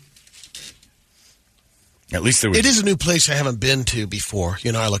 At least there was... It is a new place I haven't been to before.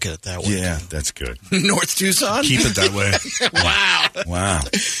 You know, I look at it that way. Yeah, that's good. North Tucson? Keep it that way. Wow. Wow.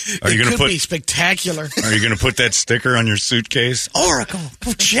 Are It you going could to be spectacular. Are you going to put that sticker on your suitcase? Oracle.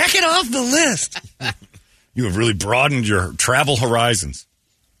 Check it off the list. You have really broadened your travel horizons.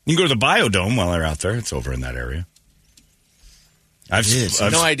 You can go to the Biodome while they're out there. It's over in that area. I've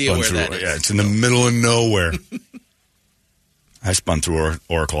No idea spun where through, that is. Yeah, it's in the middle of nowhere. I spun through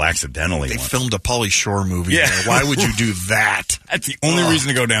Oracle accidentally They once. filmed a Pauly Shore movie Yeah. there. Why would you do that? That's the only reason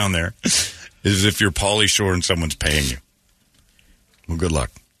to go down there is if you're Pauly Shore and someone's paying you. Well, good luck.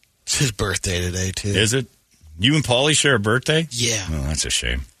 It's his birthday today, too. Is it? You and Paulie share a birthday? Yeah. Oh, that's a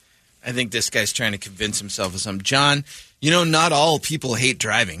shame. I think this guy's trying to convince himself of something. John, not all people hate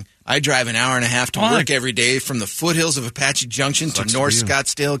driving. I drive an hour and a half to work every day from the foothills of Apache Junction to North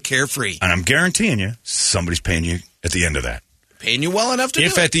Scottsdale, carefree. And I'm guaranteeing you, somebody's paying you at the end of that. Paying you well enough to do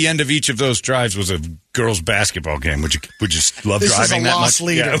it. If at the end of each of those drives was a girls' basketball game, would you love this driving is a that lost much?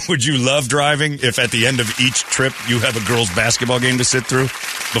 leader. Yeah, would you love driving if at the end of each trip you have a girls' basketball game to sit through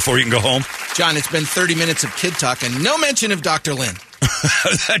before you can go home? John, it's been 30 minutes of kid talk and no mention of Dr. Lynn.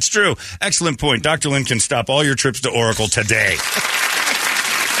 That's true. Excellent point. Dr. Lynn can stop all your trips to Oracle today.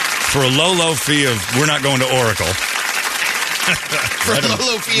 For a low fee of, we're not going to Oracle. For a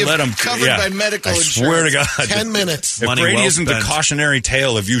low fee of covered by medical insurance. I swear to God. 10 minutes. If Money Brady well isn't spent. the cautionary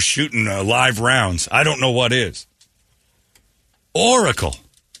tale of you shooting live rounds, I don't know what is. Oracle.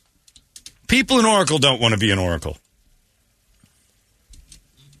 People in Oracle don't want to be in Oracle.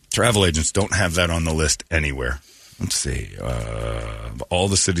 Travel agents don't have that on the list anywhere. Let's see. All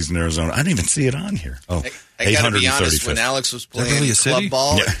the cities in Arizona. I didn't even see it on here. Oh, I got to be honest, when Alex was playing really a club city?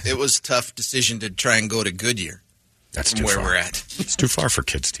 ball, Yeah. it was a tough decision to try and go to Goodyear. That's from too where far. we're at. It's too far for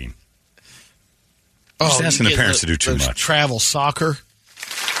kids' team. Oh, Just asking you the get parents to do too those much. Travel soccer.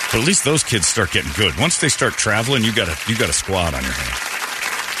 But at least those kids start getting good. Once they start traveling, you got a squad on your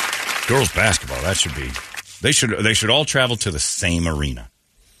hands. Girls basketball, that should be. They should all travel to the same arena,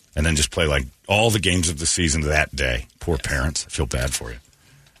 and then just play like all the games of the season that day. Poor parents, I feel bad for you.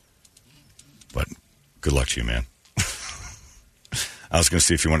 But good luck to you, man. I was going to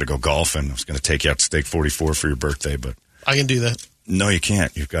see if you wanted to go golfing. I was going to take you out to Steak 44 for your birthday, but I can do that. no, you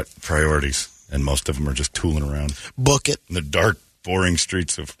can't. You've got priorities, and most of them are just tooling around Book it. in the dark, boring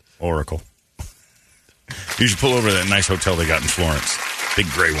streets of Oracle. You should pull over to that nice hotel they got in Florence. Big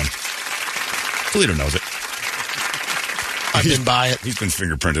gray one. Toledo knows it. I've been by it. He's been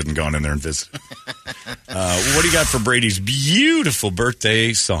fingerprinted and gone in there and visited. What do you got for Brady's beautiful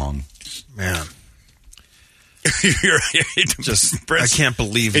birthday song? Man. Just I can't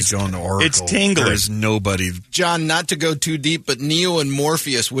believe he's going to Oracle. It's tingling. There's nobody. John, not to go too deep, but Neo and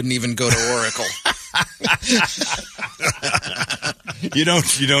Morpheus wouldn't even go to Oracle. You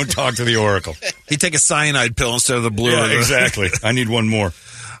don't talk to the Oracle. He'd take a cyanide pill instead of the blue. Yeah, exactly. I need one more.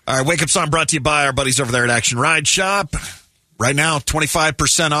 All right, Wake Up Song brought to you by our buddies over there at Action Ride Shop. Right now,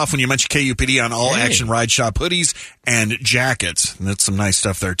 25% off when you mention KUPD on all Action Ride Shop hoodies and jackets. And that's some nice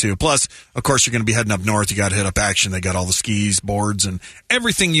stuff there, too. Plus, of course, you're going to be heading up north. You got to hit up Action. They got all the skis, boards, and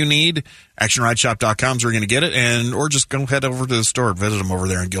everything you need. ActionRideShop.com is where you're going to get it. Or just go head over to the store. Visit them over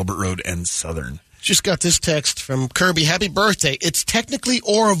there in Gilbert Road and Southern. Just got this text from Kirby. Happy birthday. It's technically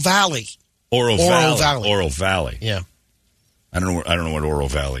Oro Valley. Oro Valley. Oro Valley. Yeah. I don't know what Oro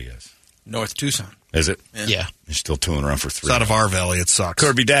Valley is. North Tucson. Is it? Yeah. You're still tooling around for 3 It's out of our valley. It sucks.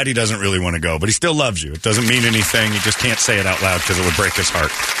 Kirby Daddy doesn't really want to go, but he still loves you. It doesn't mean anything. You just can't say it out loud because it would break his heart.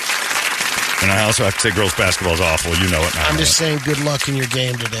 And I also have to say girls basketball is awful. You know it now. I'm just saying good luck in your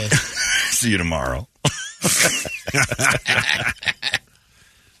game today. See you tomorrow.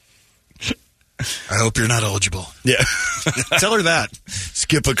 I hope you're not eligible. Yeah. Tell her that.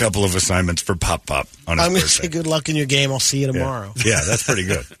 Skip a couple of assignments for Pop on his I'm going to birthday. say good luck in your game. I'll see you tomorrow. Yeah, that's pretty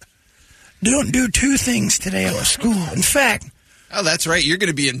good. Don't do 2 things today at school. In fact, Oh, that's right. You're going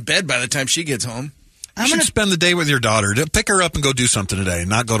to be in bed by the time she gets home. You should spend the day with your daughter. Pick her up and go do something today,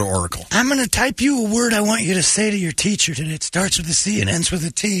 not go to Oracle. I'm going to type you a word I want you to say to your teacher today. It starts with a C and ends with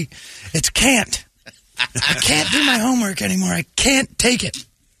a T. It's can't. I can't do my homework anymore. I can't take it.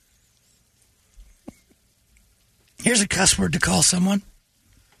 Here's a cuss word to call someone.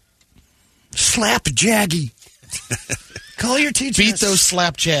 Slap jaggy. Call your teacher. Beat those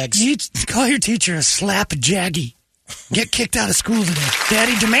slap jags. Call your teacher a slap jaggy. Get kicked out of school today.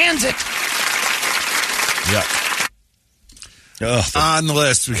 Daddy demands it. Yeah. On the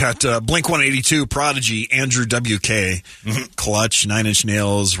list, we got Blink-182, Prodigy, Andrew WK, Clutch, Nine Inch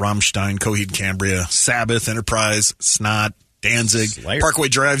Nails, Rammstein, Coheed Cambria, Sabbath, Enterprise, Snot, Danzig. Slayer. Parkway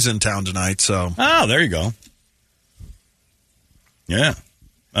Drive's in town tonight, so. Oh, there you go. Yeah.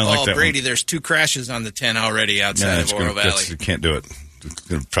 I like that Brady, one. there's 2 crashes on the 10 already outside of Oro Valley. You can't do it. It's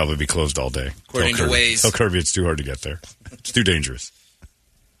going to probably be closed all day. According to Waze. Tell Kirby it's too hard to get there. It's too dangerous.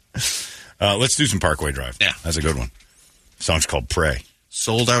 Let's do some Parkway Drive. Yeah. That's a good one. Song's called Pray.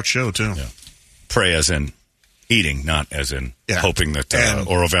 Sold out show, too. Yeah. Pray as in eating, not as in Yeah. hoping that And-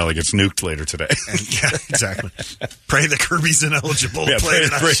 Oro Valley gets nuked later today. Yeah, exactly. Pray that Kirby's ineligible to play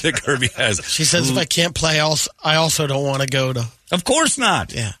tonight. pray that Kirby has. She says if I can't play, I also don't want to go to. Of course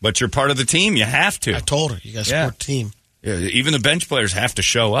not. Yeah. But you're part of the team. You have to. I told her, you got to Yeah. support the team. Yeah, even the bench players have to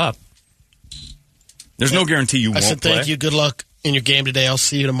show up. There's no guarantee you I won't said play. thank you, good luck. in your game today? I'll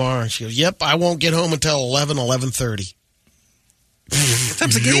see you tomorrow. And she goes, yep, I won't get home until 11:30. What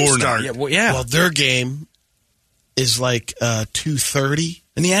time's the game start? Well, their game is like 2:30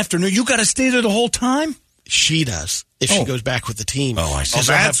 in the afternoon. You got to stay there the whole time? She does. If she goes back with the team. Oh, I see. Oh,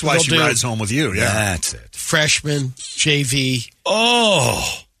 that's why she rides home with you. Yeah. That's it. Freshman, JV.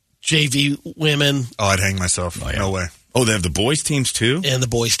 Oh. JV women. Oh, I'd hang myself. Oh, yeah. No way. Oh, they have the boys' teams, too? And the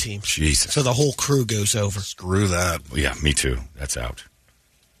boys' teams. Jesus. So the whole crew goes over. Screw that. Yeah, me too. That's out.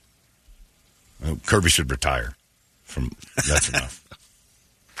 Kirby should retire. That's enough.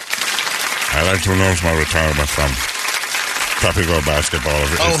 I'd like to announce my retirement from Puppy Girl basketball.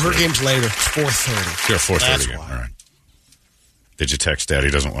 Her game's later. It's 4:30. Yeah, 4:30 again. All right. Did you text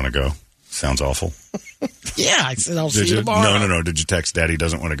Daddy doesn't want to go? Sounds awful. Yeah, I said I'll see you tomorrow. No. Did you text Daddy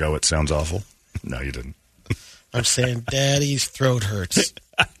doesn't want to go? It sounds awful. No, you didn't. I'm saying Daddy's throat hurts.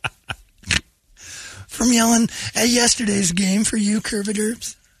 From yelling at yesterday's game for you,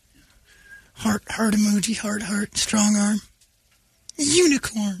 Curvederbs. Heart emoji, heart, strong arm.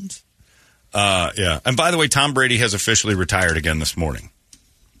 Unicorns. Yeah. And by the way, Tom Brady has officially retired again this morning.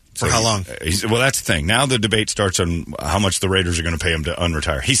 For how long? Well, that's the thing. Now the debate starts on how much the Raiders are going to pay him to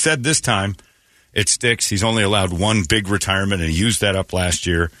unretire. He said this time it sticks. He's only allowed one big retirement, and he used that up last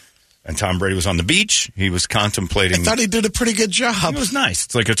year. And Tom Brady was on the beach. He was contemplating. I thought he did a pretty good job. It was nice.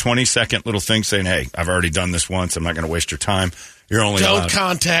 It's like a 20-second little thing saying, hey, I've already done this once. I'm not going to waste your time. You're only Don't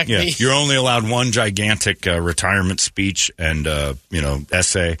contact me. You're only allowed one gigantic retirement speech and,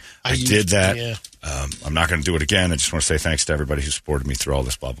 essay. I did that. Yeah. I'm not going to do it again. I just want to say thanks to everybody who supported me through all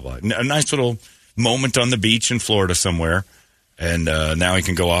this, blah, blah, blah. A nice little moment on the beach in Florida somewhere. And now he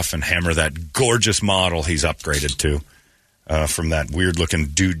can go off and hammer that gorgeous model he's upgraded to from that weird-looking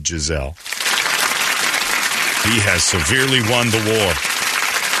dude Giselle. He has severely won the war.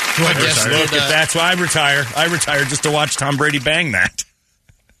 That's why I retire. I retired just to watch Tom Brady bang that.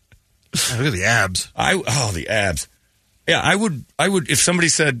 Look at the abs. The abs. Yeah, I would. If somebody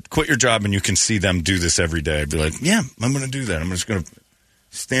said, quit your job and you can see them do this every day, I'd be like, yeah, I'm going to do that. I'm just going to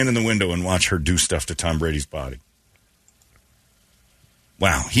stand in the window and watch her do stuff to Tom Brady's body.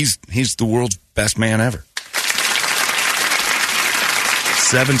 Wow, he's the world's best man ever.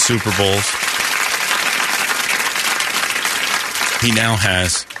 7 Super Bowls. He now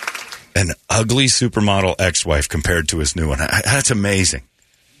has an ugly supermodel ex-wife compared to his new one. That's amazing.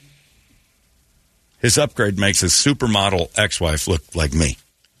 His upgrade makes his supermodel ex-wife look like me.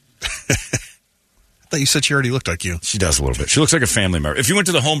 I thought you said she already looked like you. She does a little bit. She looks like a family member. If you went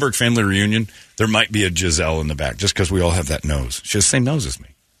to the Holmberg family reunion, there might be a Giselle in the back, just because we all have that nose. She has the same nose as me.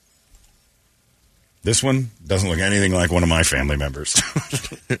 This one doesn't look anything like one of my family members.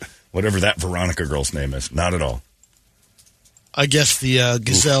 Whatever that Veronica girl's name is. Not at all. I guess the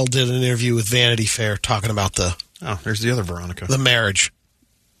Gazelle did an interview with Vanity Fair talking about there's the other Veronica. The marriage.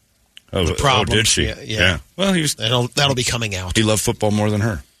 The problems. Did she? Yeah. Well, that'll be coming out. He loved football more than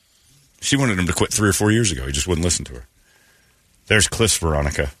her. She wanted him to quit 3 or 4 years ago. He just wouldn't listen to her. There's Cliff's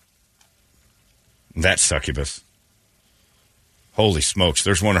Veronica. That succubus. Holy smokes.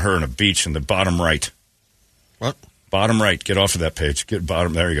 There's one of her on a beach in the bottom right. What? Bottom right. Get off of that page. Get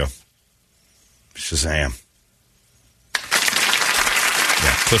bottom. There you go. Shazam.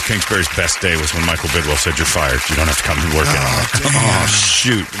 Yeah, Cliff Kingsbury's best day was when Michael Bidwell said, you're fired. You don't have to come and work anymore. Oh,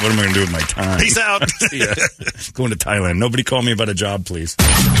 shoot. What am I going to do with my time? Peace out. Yeah. Going to Thailand. Nobody call me about a job, please.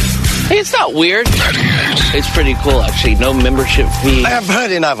 Hey, it's not weird. It's pretty cool, actually. No membership fee. I have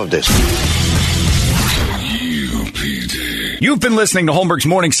heard enough of this. You've been listening to Holmberg's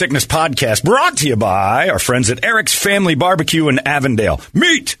Morning Sickness Podcast, brought to you by our friends at Eric's Family Barbecue in Avondale.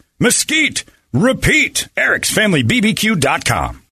 Meet, mesquite, repeat. Eric'sFamilyBBQ.com.